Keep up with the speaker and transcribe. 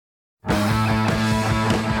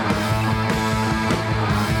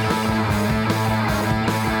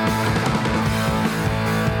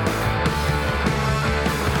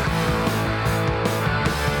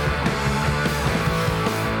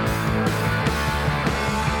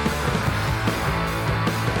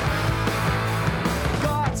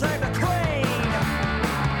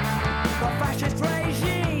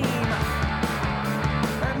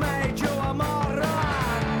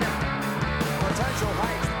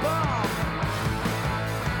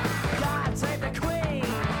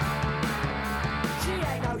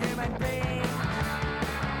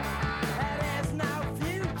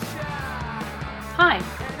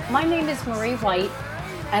My name is Marie White,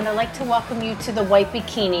 and I'd like to welcome you to the White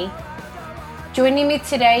Bikini. Joining me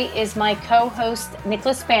today is my co-host,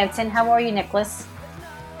 Nicholas Banson. How are you, Nicholas?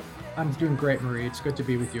 I'm doing great, Marie. It's good to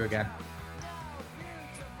be with you again.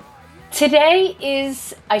 Today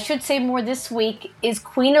is, I should say more this week, is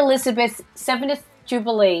Queen Elizabeth's 70th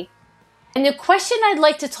Jubilee. And the question I'd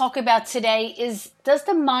like to talk about today is, does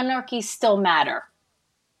the monarchy still matter?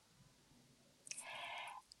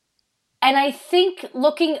 And I think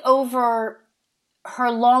looking over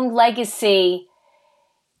her long legacy,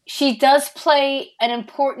 she does play an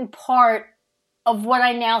important part of what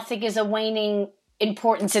I now think is a waning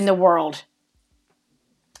importance in the world.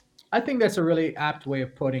 I think that's a really apt way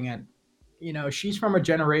of putting it. You know, she's from a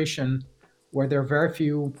generation where there are very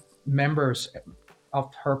few members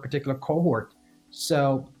of her particular cohort.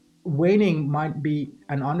 So waning might be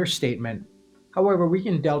an understatement. However, we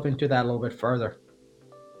can delve into that a little bit further.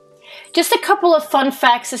 Just a couple of fun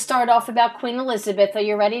facts to start off about Queen Elizabeth. Are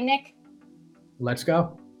you ready, Nick? Let's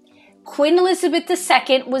go. Queen Elizabeth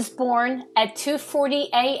II was born at 2:40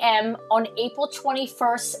 a.m. on April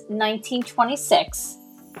 21st, 1926.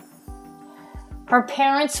 Her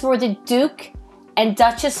parents were the Duke and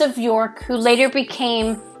Duchess of York, who later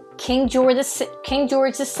became King George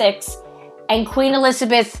VI, and Queen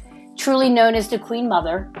Elizabeth, truly known as the Queen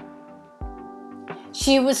Mother.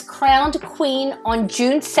 She was crowned queen on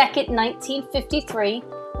June 2nd, 1953,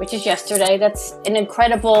 which is yesterday. That's an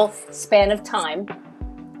incredible span of time.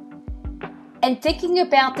 And thinking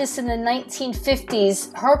about this in the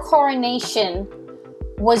 1950s, her coronation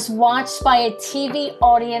was watched by a TV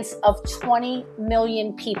audience of 20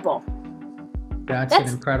 million people. That's an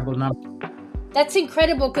incredible number. That's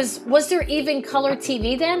incredible, because was there even color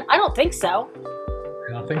TV then? I don't think so.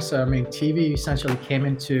 I don't think so. I mean, TV essentially came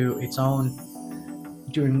into its own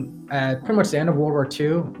during pretty much the end of World War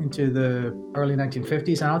II into the early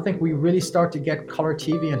 1950s. I don't think we really start to get color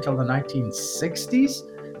TV until the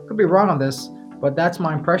 1960s. Could be wrong on this, but that's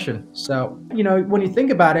my impression. So, you know, when you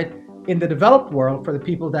think about it, in the developed world, for the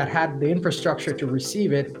people that had the infrastructure to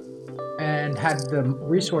receive it and had the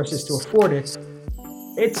resources to afford it,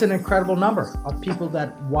 it's an incredible number of people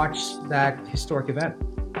that watched that historic event.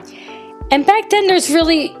 And back then,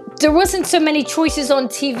 there wasn't so many choices on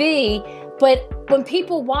TV, but when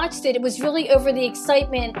people watched it, it was really over the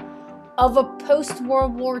excitement of a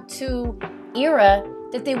post-World War II era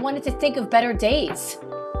that they wanted to think of better days.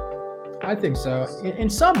 I think so. In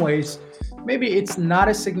some ways, maybe it's not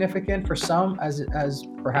as significant for some as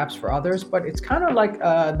perhaps for others, but it's kind of like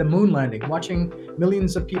the moon landing, watching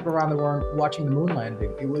millions of people around the world watching the moon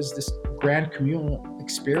landing. It was this grand communal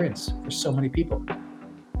experience for so many people.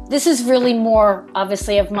 This is really more,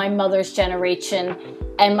 obviously, of my mother's generation,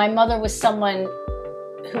 and my mother was someone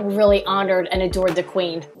who really honored and adored the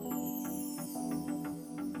Queen.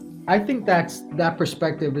 I think that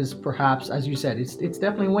perspective is perhaps, as you said, it's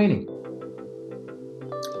definitely waning.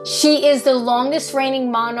 She is the longest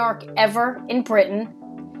reigning monarch ever in Britain.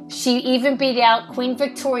 She even beat out Queen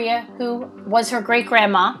Victoria, who was her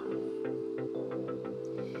great-grandma.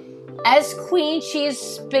 As queen, she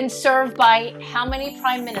has been served by how many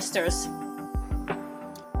prime ministers?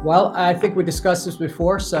 Well, I think we discussed this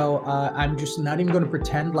before, so I'm just not even going to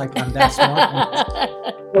pretend like I'm that smart.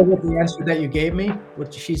 With the answer that you gave me,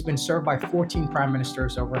 which she's been served by 14 prime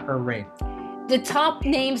ministers over her reign. The top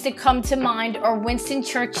names that come to mind are Winston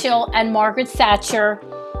Churchill and Margaret Thatcher,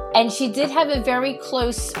 and she did have a very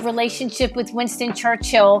close relationship with Winston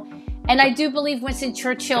Churchill, and I do believe Winston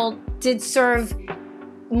Churchill did serve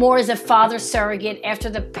more as a father surrogate after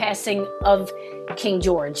the passing of King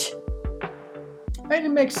George. And it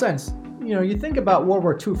makes sense. You know, you think about World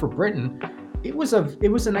War II for Britain, it was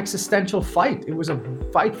an existential fight. It was a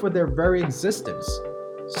fight for their very existence.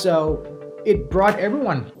 So it brought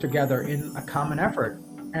everyone together in a common effort.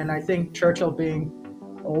 And I think Churchill, being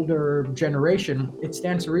older generation, it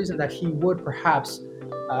stands to reason that he would perhaps,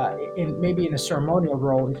 in a ceremonial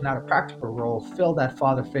role, if not a practical role, fill that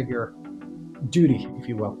father figure duty, if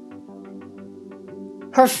you will.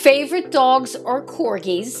 Her favorite dogs are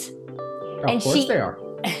corgis. Of course they are.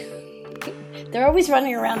 They're always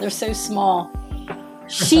running around. They're so small.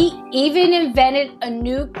 She even invented a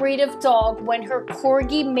new breed of dog when her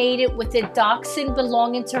corgi mated with a dachshund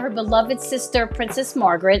belonging to her beloved sister, Princess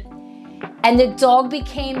Margaret, and the dog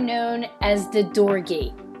became known as the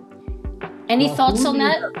Dorgie. Any thoughts on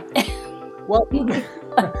that? Well,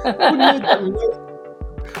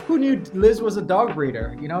 who knew Liz was a dog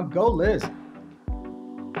breeder? You know, go Liz.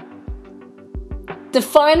 The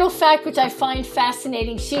final fact, which I find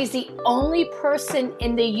fascinating, she's the only person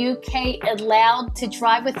in the UK allowed to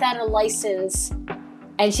drive without a license,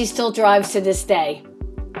 and she still drives to this day.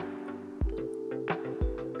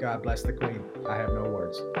 God bless the Queen. I have no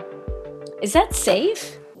words. Is that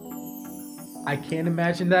safe? I can't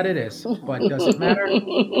imagine that it is, but does it matter?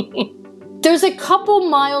 There's a couple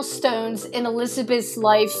milestones in Elizabeth's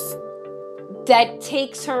life that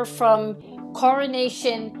takes her from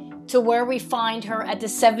coronation to where we find her at the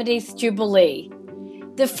 70th Jubilee.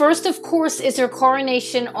 The first, of course, is her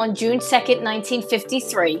coronation on June 2nd,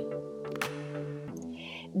 1953.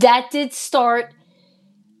 That did start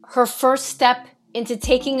her first step into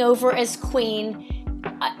taking over as queen.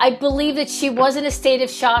 I believe that she was in a state of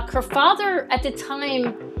shock. Her father at the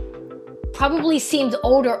time probably seemed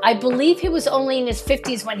older. I believe he was only in his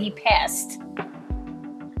 50s when he passed.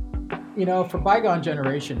 You know, for bygone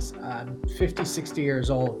generations, 50, 60 years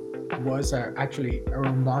old was actually a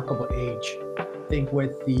remarkable age. I think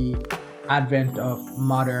with the advent of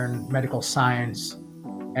modern medical science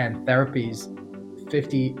and therapies,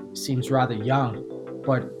 50 seems rather young.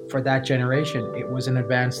 But for that generation, it was an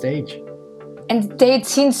advanced age. And they had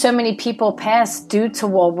seen so many people pass due to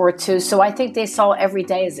World War II, so I think they saw every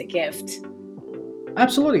day as a gift.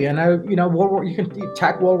 Absolutely, and you can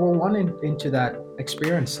tack World War I into that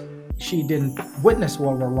experience. She didn't witness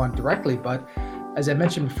World War I directly, but as I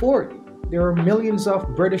mentioned before, there were millions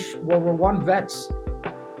of British World War I vets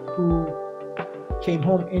who came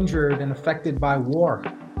home injured and affected by war,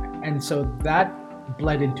 and so that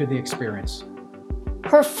bled into the experience.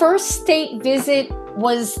 Her first state visit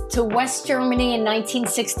was to West Germany in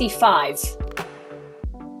 1965.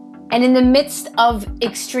 And in the midst of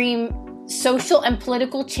extreme social and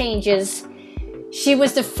political changes, she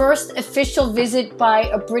was the first official visit by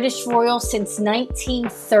a British royal since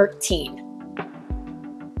 1913.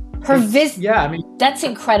 Her visit, yeah, I mean, that's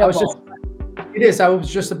incredible. It is. I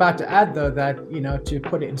was just about to add, though, that, to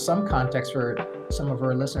put it in some context for some of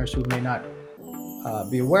our listeners who may not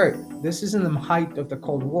be aware, this is in the height of the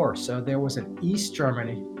Cold War. So there was an East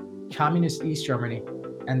Germany, communist East Germany,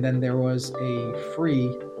 and then there was a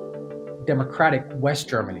free democratic West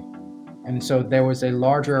Germany. And so there was a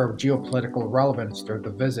larger geopolitical relevance to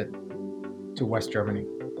the visit to West Germany.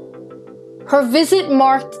 Her visit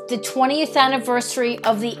marked the 20th anniversary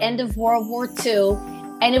of the end of World War II,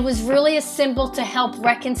 and it was really a symbol to help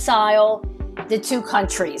reconcile the two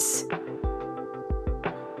countries.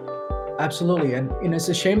 Absolutely, and it's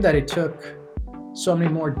a shame that it took so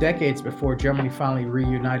many more decades before Germany finally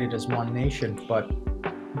reunited as one nation, but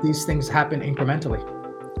these things happen incrementally.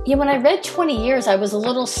 Yeah, when I read 20 years, I was a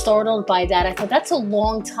little startled by that. I thought that's a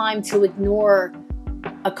long time to ignore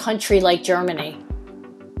a country like Germany.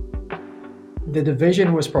 The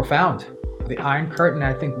division was profound. The Iron Curtain,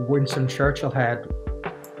 I think Winston Churchill had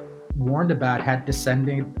warned about, had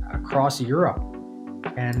descended across Europe,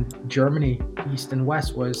 and Germany, East and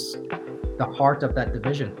West, was the heart of that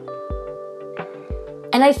division.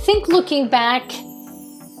 And I think looking back,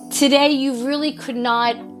 today you really could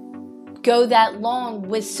not go that long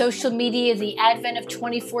with social media, the advent of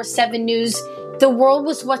 24/7 news. The world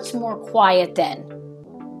was much more quiet then.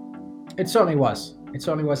 It certainly was.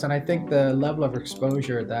 And I think the level of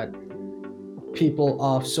exposure that people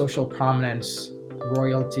of social prominence,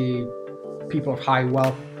 royalty, people of high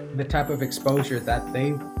wealth, the type of exposure that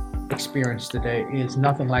they experience today is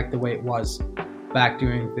nothing like the way it was back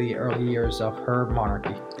during the early years of her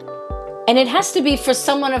monarchy. And it has to be, for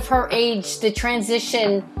someone of her age, the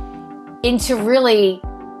transition into really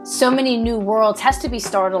so many new worlds has to be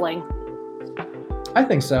startling. I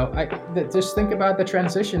think so. Just think about the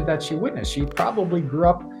transition that she witnessed. She probably grew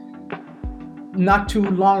up not too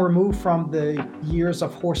long removed from the years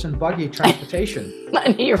of horse and buggy transportation.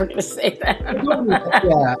 I knew you were going to say that. I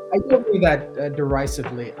don't mean that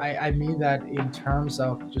derisively. I mean that in terms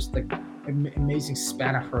of just the amazing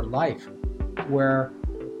span of her life, where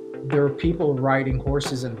there were people riding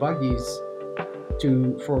horses and buggies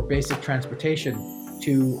for basic transportation,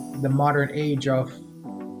 to the modern age of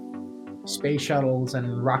space shuttles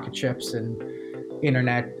and rocket ships and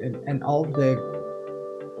internet and all the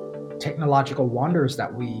technological wonders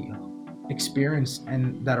that we experience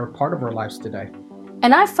and that are part of our lives today.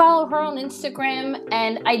 And I follow her on Instagram,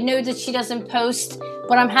 and I know that she doesn't post,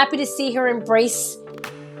 but I'm happy to see her embrace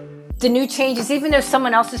the new changes, even though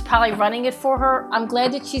someone else is probably running it for her. I'm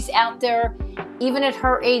glad that she's out there, even at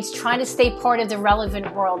her age, trying to stay part of the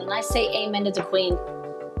relevant world. And I say amen to the Queen.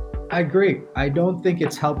 I agree. I don't think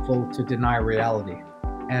it's helpful to deny reality.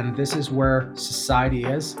 And this is where society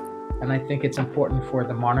is. And I think it's important for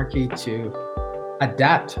the monarchy to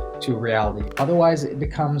adapt to reality. Otherwise, it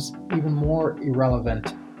becomes even more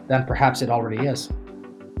irrelevant than perhaps it already is.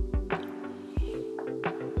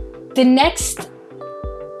 The next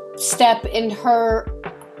step in her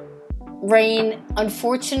reign,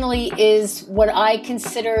 unfortunately, is what I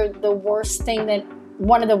consider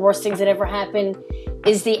one of the worst things that ever happened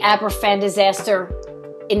is the Aberfan disaster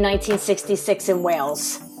in 1966 in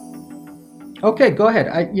Wales. Okay, go ahead.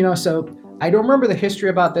 So I don't remember the history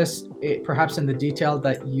about this, perhaps in the detail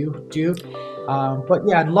that you do. But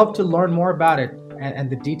yeah, I'd love to learn more about it and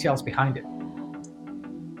the details behind it.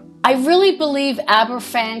 I really believe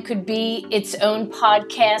Aberfan could be its own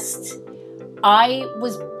podcast.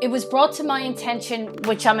 It was brought to my attention,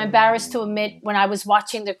 which I'm embarrassed to admit, when I was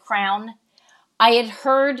watching The Crown. I had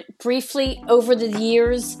heard briefly over the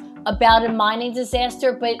years about a mining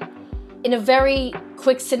disaster, but in a very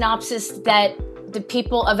quick synopsis that the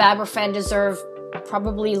people of Aberfan deserve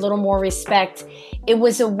probably a little more respect. It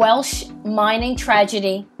was a Welsh mining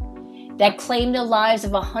tragedy that claimed the lives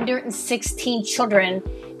of 116 children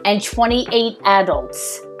and 28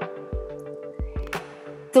 adults.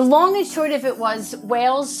 The long and short of it was,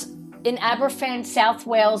 Wales, in Aberfan, South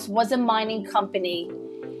Wales, was a mining company.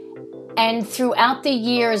 And throughout the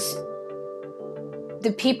years,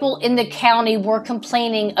 the people in the county were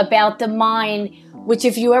complaining about the mine, which,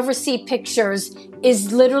 if you ever see pictures,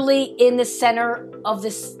 is literally in the center of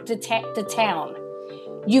the town.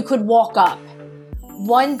 You could walk up.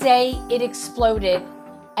 One day it exploded,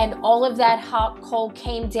 and all of that hot coal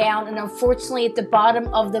came down, and unfortunately at the bottom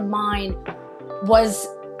of the mine was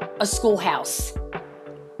a schoolhouse.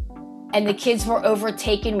 And the kids were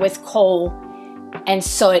overtaken with coal and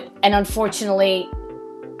soot, and unfortunately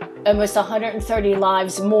almost 130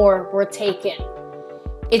 lives more were taken.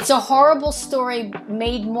 It's a horrible story,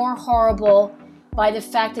 made more horrible by the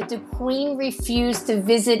fact that the Queen refused to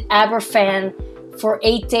visit Aberfan for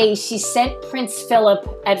 8 days. She sent Prince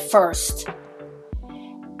Philip at first.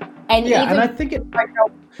 And I think it.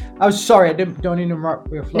 I was sorry, I don't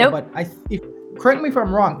interrupt your flow, nope. But correct me if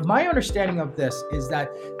I'm wrong. My understanding of this is that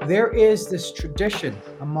there is this tradition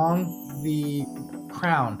among the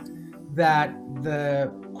crown that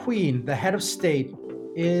the Queen, the head of state,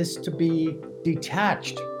 is to be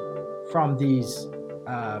detached from these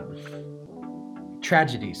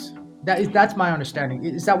tragedies. That's my understanding.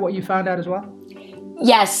 Is that what you found out as well?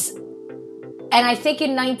 Yes. And I think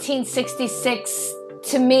in 1966,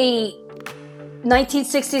 to me,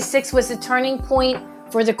 1966 was a turning point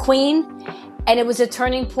for the Queen, and it was a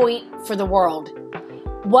turning point for the world.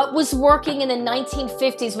 What was working in the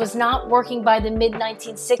 1950s was not working by the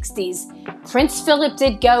mid-1960s. Prince Philip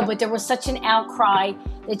did go, but there was such an outcry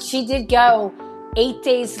that she did go 8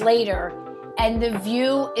 days later, and the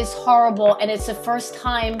view is horrible, and it's the first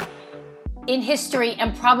time in history,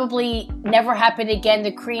 and probably never happened again,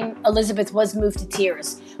 the Queen Elizabeth was moved to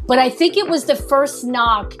tears. But I think it was the first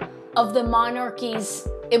knock of the monarchies.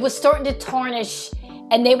 It was starting to tarnish,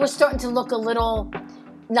 and they were starting to look a little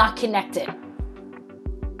not connected.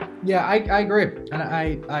 Yeah, I agree. And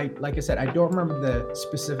I like I said, I don't remember the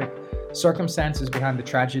specific circumstances behind the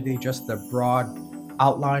tragedy, just the broad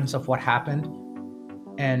outlines of what happened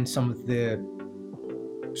and some of the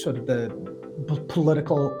sort of the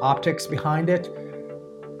political optics behind it.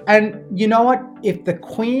 And you know what? If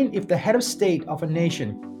the head of state of a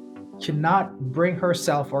nation cannot bring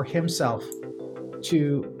herself or himself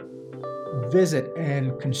to visit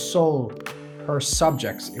and console her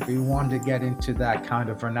subjects, if we want to get into that kind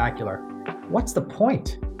of vernacular, what's the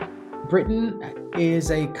point? Britain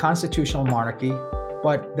is a constitutional monarchy,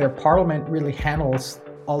 but their parliament really handles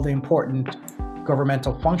all the important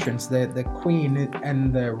governmental functions. The Queen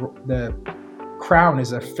and the Crown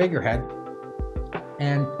is a figurehead,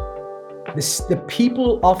 and the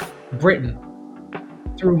people of Britain,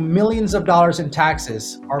 through millions of dollars in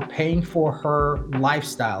taxes, are paying for her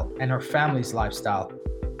lifestyle and her family's lifestyle.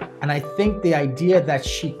 And I think the idea that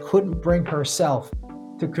she couldn't bring herself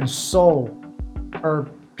to console her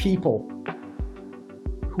people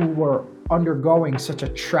who were undergoing such a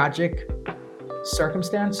tragic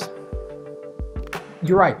circumstance.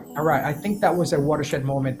 You're right. All right. I think that was a watershed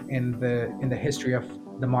moment in the history of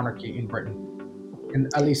the monarchy in Britain,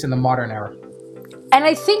 at least in the modern era. And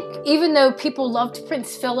I think even though people loved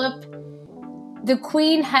Prince Philip, the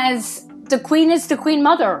Queen is the Queen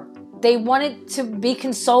Mother. They wanted to be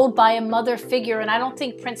consoled by a mother figure, and I don't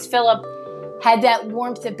think Prince Philip had that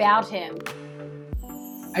warmth about him.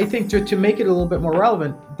 I think to make it a little bit more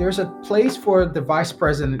relevant, there's a place for the Vice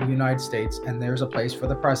President of the United States, and there's a place for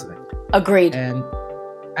the President. Agreed.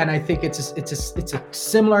 And I think it's a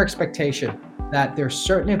similar expectation that there's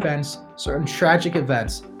certain events, certain tragic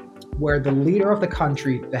events, where the leader of the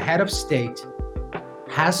country, the head of state,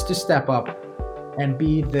 has to step up and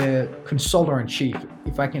be the consoler in chief.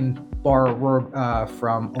 If I can borrow a word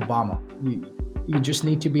from Obama, you just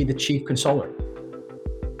need to be the chief consoler.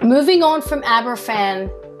 Moving on from Aberfan,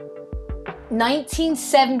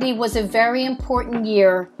 1970 was a very important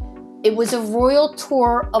year. It was a royal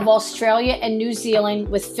tour of Australia and New Zealand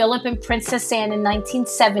with Philip and Princess Anne in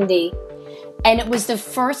 1970. And it was the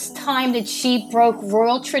first time that she broke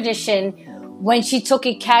royal tradition when she took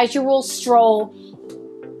a casual stroll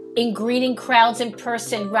in greeting crowds in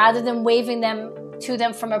person rather than waving to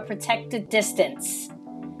them from a protected distance.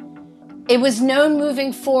 It was known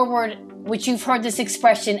moving forward, which you've heard this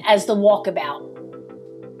expression, as the walkabout.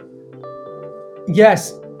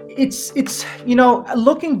 Yes, it's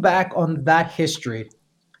looking back on that history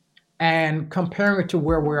and comparing it to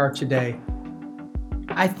where we are today,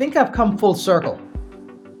 I think I've come full circle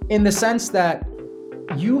in the sense that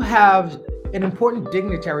you have an important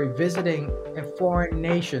dignitary visiting a foreign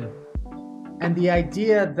nation, and the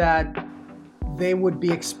idea that they would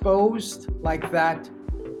be exposed like that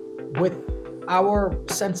with our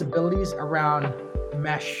sensibilities around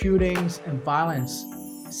mass shootings and violence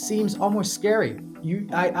seems almost scary.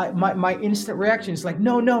 My instant reaction is like,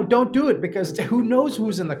 no, don't do it, because who knows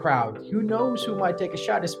who's in the crowd? Who knows who might take a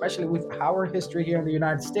shot, especially with our history here in the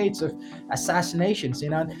United States of assassinations,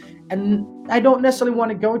 and I don't necessarily want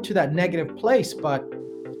to go to that negative place, but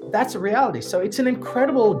that's a reality. So it's an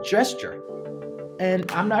incredible gesture. And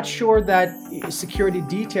I'm not sure that security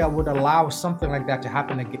detail would allow something like that to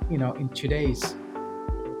happen, in today's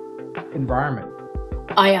environment.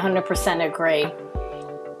 I 100% agree.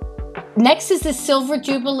 Next is the Silver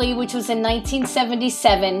Jubilee, which was in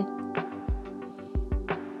 1977.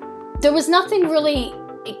 There was nothing really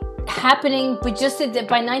happening, but just that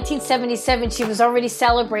by 1977, she was already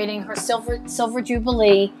celebrating her Silver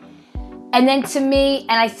Jubilee. And then to me,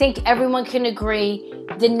 and I think everyone can agree,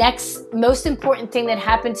 the next most important thing that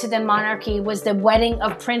happened to the monarchy was the wedding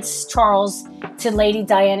of Prince Charles to Lady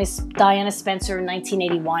Diana Spencer in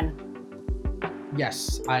 1981.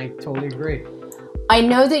 Yes, I totally agree. I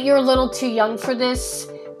know that you're a little too young for this,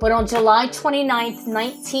 but on July 29th,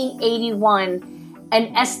 1981,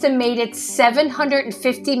 an estimated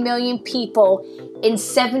 750 million people in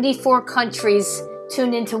 74 countries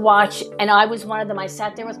tuned in to watch, and I was one of them. I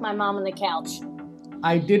sat there with my mom on the couch.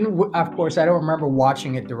 I don't remember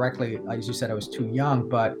watching it directly. As you said, I was too young,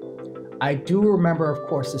 but I do remember, of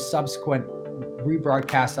course, the subsequent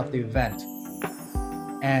rebroadcast of the event.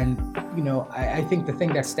 And, I think the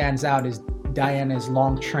thing that stands out is Diana's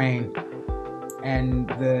long train and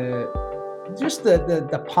the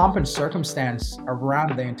pomp and circumstance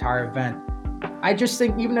around the entire event. I just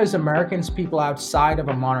think, even as Americans, people outside of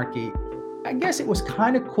a monarchy, I guess it was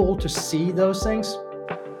kind of cool to see those things.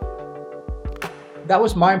 That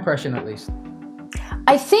was my impression, at least.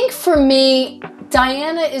 I think for me,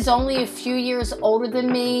 Diana is only a few years older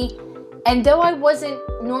than me. And though I wasn't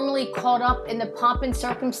normally caught up in the pomp and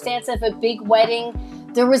circumstance of a big wedding,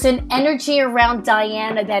 there was an energy around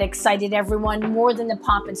Diana that excited everyone more than the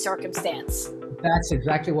pomp and circumstance. That's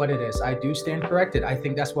exactly what it is. I do stand corrected. I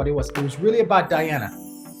think that's what it was. It was really about Diana.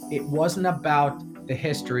 It wasn't about the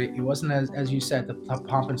history. It wasn't, as you said, the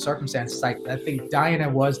pomp and circumstance. I think Diana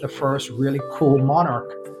was the first really cool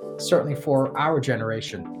monarch, certainly for our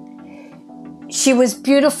generation. She was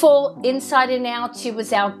beautiful inside and out. She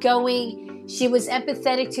was outgoing. She was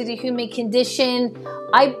empathetic to the human condition.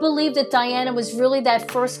 I believe that Diana was really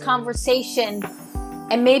that first conversation,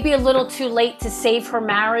 and maybe a little too late to save her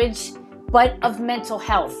marriage, but of mental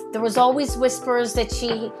health. There was always whispers that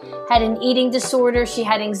she had an eating disorder, she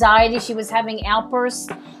had anxiety, she was having outbursts.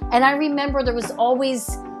 And I remember there was always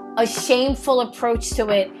a shameful approach to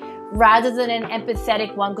it rather than an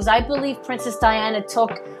empathetic one, because I believe Princess Diana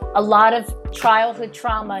took a lot of childhood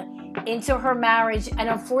trauma into her marriage and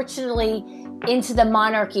unfortunately into the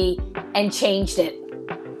monarchy and changed it.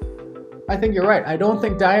 I think you're right. I don't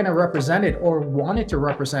think Diana represented or wanted to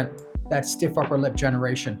represent that stiff upper lip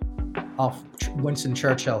generation of Winston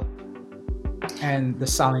Churchill and the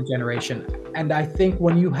silent generation. And I think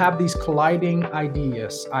when you have these colliding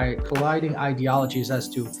ideologies as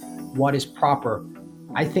to what is proper,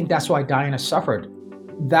 I think that's why Diana suffered.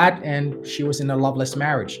 That, and she was in a loveless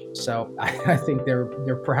marriage. So I think there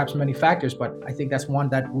are perhaps many factors, but I think that's one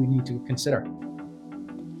that we need to consider.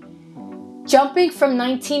 Jumping from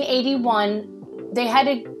 1981, they had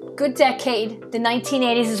a good decade. The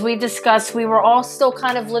 1980s, as we discussed, we were all still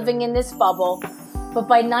kind of living in this bubble. But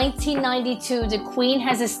by 1992, the Queen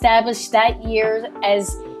has established that year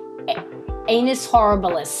as Annus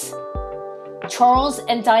Horribilis. Charles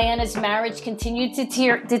and Diana's marriage continued to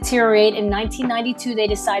deteriorate. In 1992, they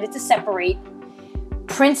decided to separate.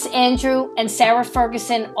 Prince Andrew and Sarah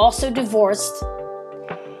Ferguson also divorced.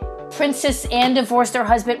 Princess Anne divorced her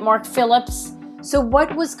husband, Mark Phillips. So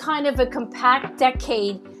what was kind of a compact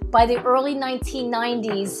decade by the early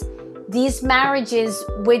 1990s, these marriages,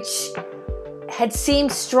 which had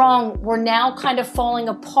seemed strong, were now kind of falling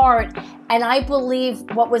apart. And I believe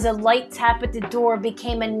what was a light tap at the door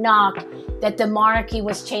became a knock that the monarchy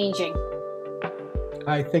was changing.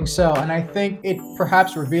 I think so. And I think it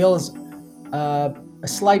perhaps reveals a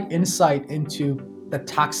slight insight into the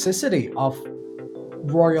toxicity of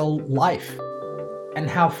royal life and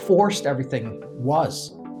how forced everything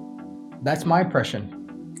was. That's my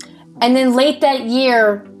impression. And then late that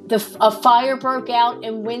year, a fire broke out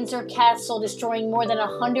in Windsor Castle, destroying more than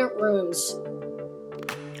 100 rooms.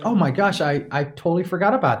 Oh my gosh, I totally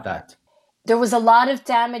forgot about that. There was a lot of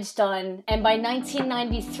damage done, and by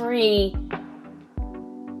 1993,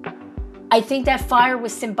 I think that fire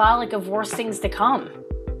was symbolic of worse things to come.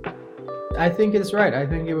 I think it's right. I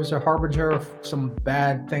think it was a harbinger of some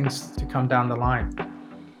bad things to come down the line.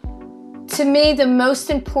 To me, the most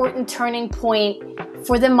important turning point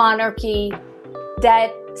for the monarchy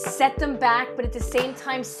that set them back, but at the same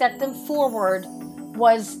time set them forward,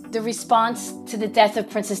 was the response to the death of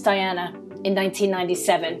Princess Diana in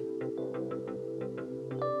 1997.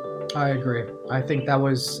 I agree. I think that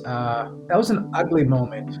was an ugly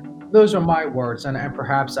moment. Those are my words, and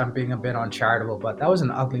perhaps I'm being a bit uncharitable, but that was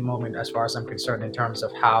an ugly moment as far as I'm concerned in terms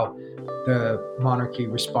of how the monarchy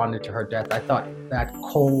responded to her death. I thought that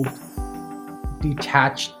cold,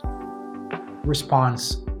 detached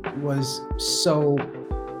response was so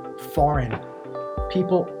foreign.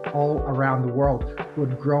 People all around the world who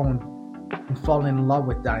had grown and fallen in love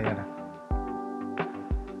with Diana.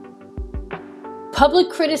 Public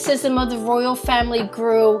criticism of the royal family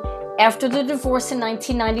grew after the divorce in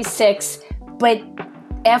 1996, but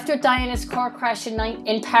after Diana's car crash in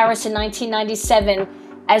Paris in 1997,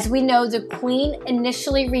 as we know, the Queen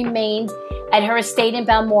initially remained at her estate in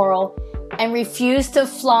Balmoral and refused to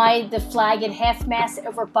fly the flag at half-mast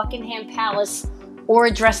over Buckingham Palace or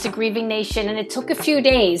address the grieving nation, and it took a few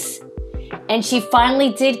days. And she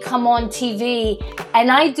finally did come on TV, and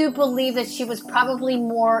I do believe that she was probably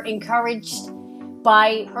more encouraged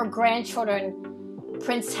by her grandchildren,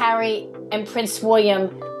 Prince Harry and Prince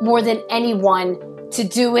William, more than anyone, to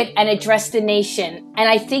do it and address the nation. And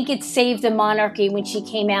I think it saved the monarchy when she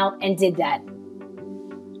came out and did that.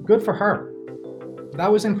 Good for her. That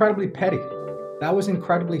was incredibly petty. That was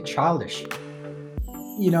incredibly childish.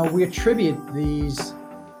 You know, we attribute these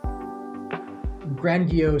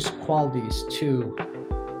grandiose qualities to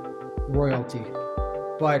royalty,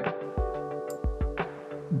 but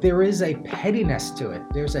there is a pettiness to it.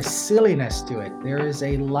 There's a silliness to it. There is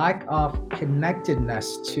a lack of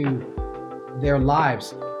connectedness to their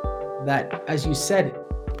lives that, as you said,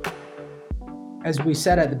 as we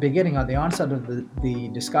said at the beginning, on the onset of the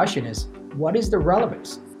discussion, is what is the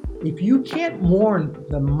relevance? If you can't mourn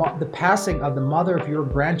the passing of the mother of your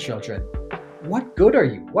grandchildren, what good are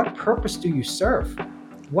you? What purpose do you serve?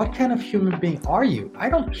 What kind of human being are you? I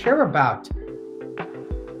don't care about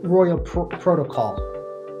royal protocol.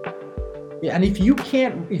 Yeah, and if you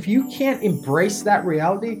can't embrace that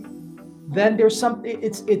reality, then there's something.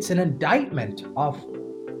 It's an indictment of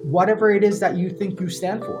whatever it is that you think you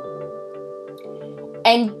stand for.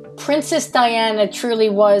 And Princess Diana truly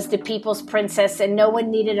was the people's princess, and no one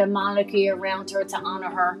needed a monarchy around her to honor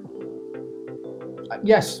her.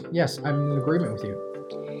 Yes, I'm in agreement with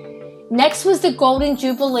you. Next was the Golden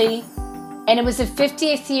Jubilee, and it was the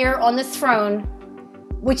 50th year on the throne,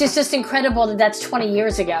 which is just incredible that that's 20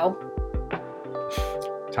 years ago.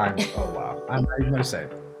 Time, oh wow. I'm not even going to say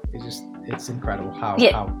it. It's incredible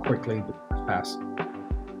how quickly it passed.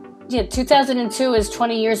 Yeah, 2002 is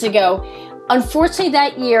 20 years ago. Unfortunately,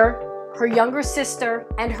 that year, her younger sister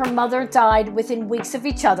and her mother died within weeks of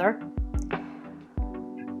each other.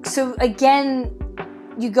 So again,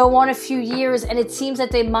 you go on a few years and it seems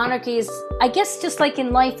that the monarchy is, I guess just like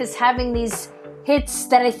in life, is having these hits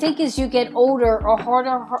that I think as you get older are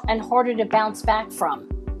harder and harder to bounce back from.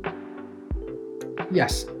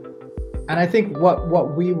 Yes. And I think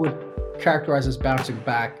what we would characterize as bouncing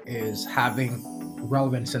back is having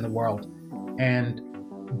relevance in the world and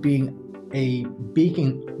being a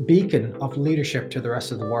beacon of leadership to the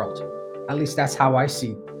rest of the world. At least that's how I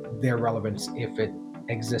see their relevance, if it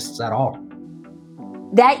exists at all.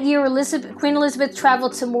 That year, Queen Elizabeth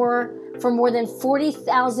traveled for more than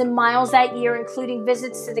 40,000 miles that year, including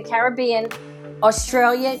visits to the Caribbean,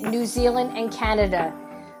 Australia, New Zealand, and Canada.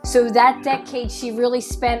 So that decade, she really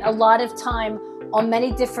spent a lot of time on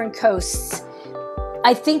many different coasts.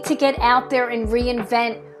 I think to get out there and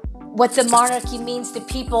reinvent what the monarchy means to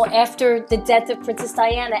people after the death of Princess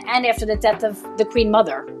Diana and after the death of the Queen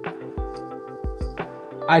Mother.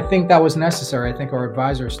 I think that was necessary. I think our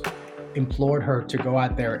advisors implored her to go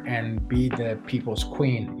out there and be the people's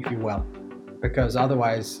queen, if you will, because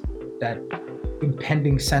otherwise that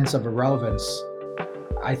impending sense of irrelevance,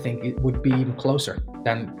 I think it would be even closer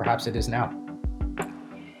than perhaps it is now.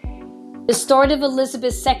 The start of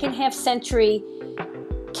Elizabeth's second half century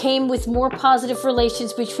came with more positive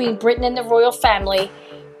relations between Britain and the royal family.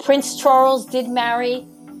 Prince Charles did marry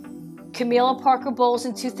Camilla Parker Bowles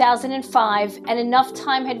in 2005, and enough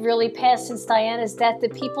time had really passed since Diana's death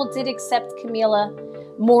that people did accept Camilla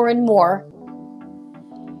more and more.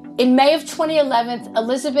 In May of 2011,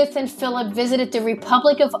 Elizabeth and Philip visited the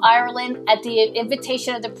Republic of Ireland at the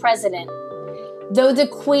invitation of the President. Though the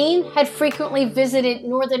Queen had frequently visited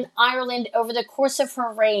Northern Ireland over the course of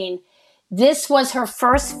her reign, this was her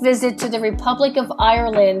first visit to the Republic of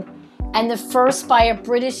Ireland and the first by a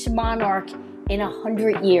British monarch in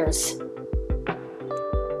 100 years.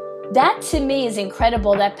 That to me is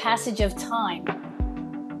incredible, that passage of time.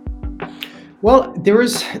 Well, there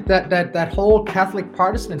is that whole Catholic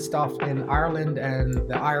Protestant stuff in Ireland and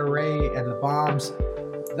the IRA and the bombs.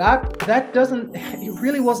 That doesn't, it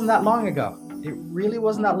really wasn't that long ago. It really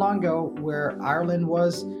wasn't that long ago where Ireland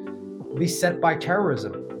was beset by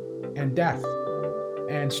terrorism and death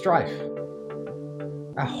and strife.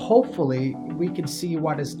 Hopefully, we can see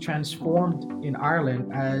what is transformed in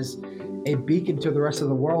Ireland as a beacon to the rest of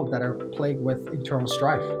the world that are plagued with internal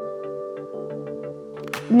strife.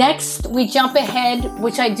 Next, we jump ahead,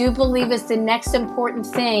 which I do believe is the next important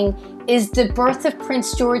thing, is the birth of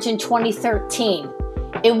Prince George in 2013.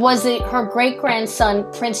 It was her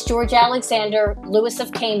great-grandson, Prince George Alexander, Louis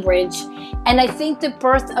of Cambridge, and I think the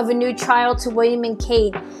birth of a new child to William and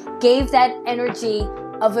Kate gave that energy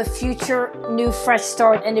of a future new fresh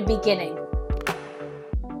start and a beginning.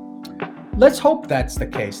 Let's hope that's the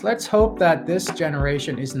case. Let's hope that this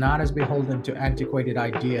generation is not as beholden to antiquated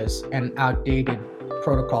ideas and outdated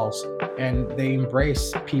protocols, and they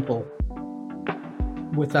embrace people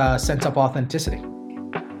with a sense of authenticity.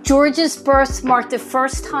 George's birth marked the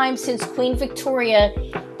first time since Queen Victoria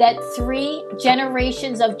that 3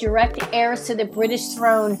 generations of direct heirs to the British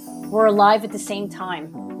throne were alive at the same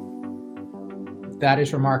time. That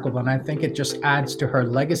is remarkable, and I think it just adds to her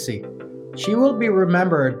legacy. She will be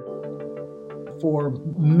remembered for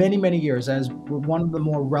many, many years as one of the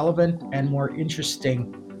more relevant and more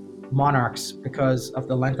interesting monarchs because of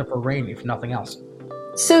the length of her reign, if nothing else.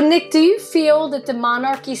 So, Nick, do you feel that the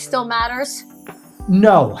monarchy still matters?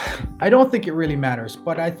 No, I don't think it really matters,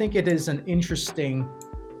 but I think it is an interesting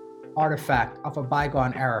artifact of a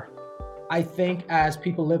bygone era. I think as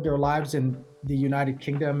people live their lives in the United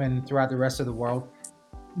Kingdom and throughout the rest of the world,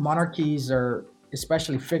 monarchies are,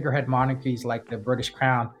 especially figurehead monarchies like the British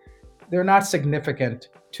Crown, they're not significant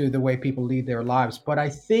to the way people lead their lives. But I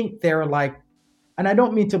think they're like, and I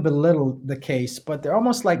don't mean to belittle the case, but they're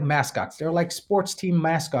almost like mascots. They're like sports team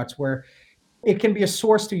mascots where it can be a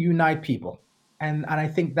source to unite people. And I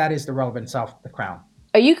think that is the relevance of the crown.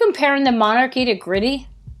 Are you comparing the monarchy to Gritty?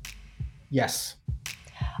 Yes.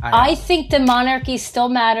 I think the monarchy still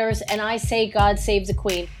matters, and I say God save the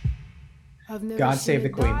Queen. God save the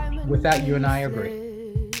Queen. With that, you and I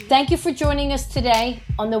agree. Thank you for joining us today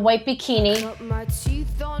on The White Bikini. Cut my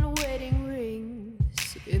teeth on wedding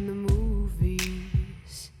rings in the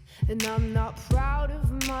movies, and I'm not proud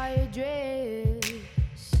of my address.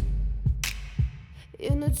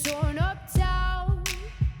 In a torn up town,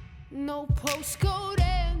 no postcode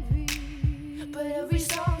envy, but every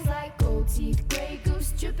song's like gold teeth, grey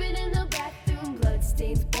goose dripping in the bathroom,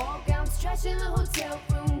 bloodstains, ball gowns, trash in the hotel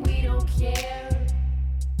room. We don't care.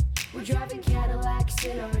 We're driving Cadillacs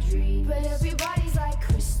in our dreams, but everybody's like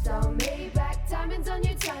crystal, Maybach, diamonds on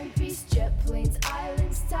your timepiece, jet planes,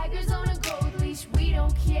 islands, tigers on a gold leash. We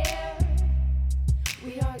don't care.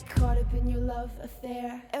 We aren't caught up in your love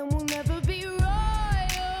affair, and we'll never be royals.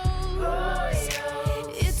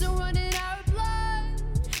 It's a run in our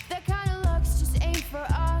blood. That kind of luck's just ain't for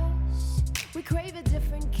us. We crave a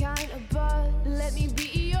different kind of buzz. Let me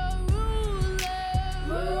be your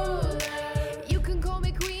ruler. You can call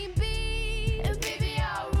me Queen Bee, and baby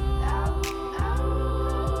I'll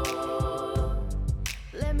rule.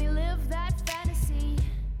 Let me live that fantasy.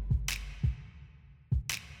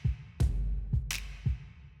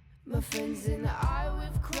 My friends and I,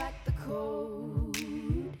 we've cracked the code.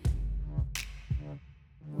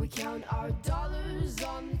 We count our dollars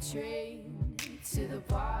on the train to the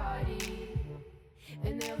party,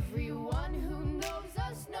 and everyone who knows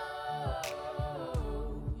us knows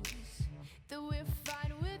that we're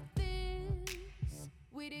fine with this.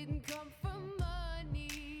 We didn't come